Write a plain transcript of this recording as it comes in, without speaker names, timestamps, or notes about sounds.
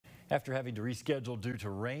After having to reschedule due to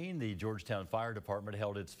rain, the Georgetown Fire Department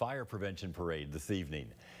held its fire prevention parade this evening.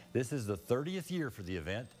 This is the 30th year for the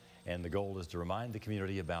event, and the goal is to remind the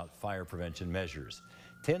community about fire prevention measures.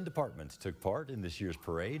 10 departments took part in this year's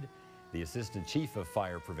parade. The Assistant Chief of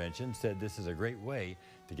Fire Prevention said this is a great way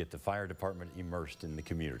to get the fire department immersed in the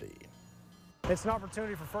community. It's an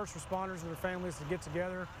opportunity for first responders and their families to get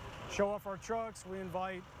together, show off our trucks. We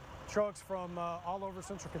invite trucks from all over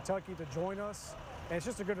Central Kentucky to join us, and it's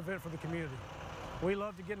just a good event for the community. We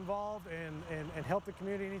love to get involved and help the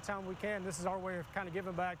community anytime we can. This is our way of kind of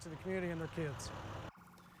giving back to the community and their kids.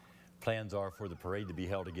 Plans are for the parade to be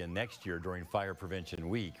held again next year during Fire Prevention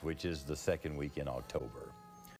Week, which is the second week in October.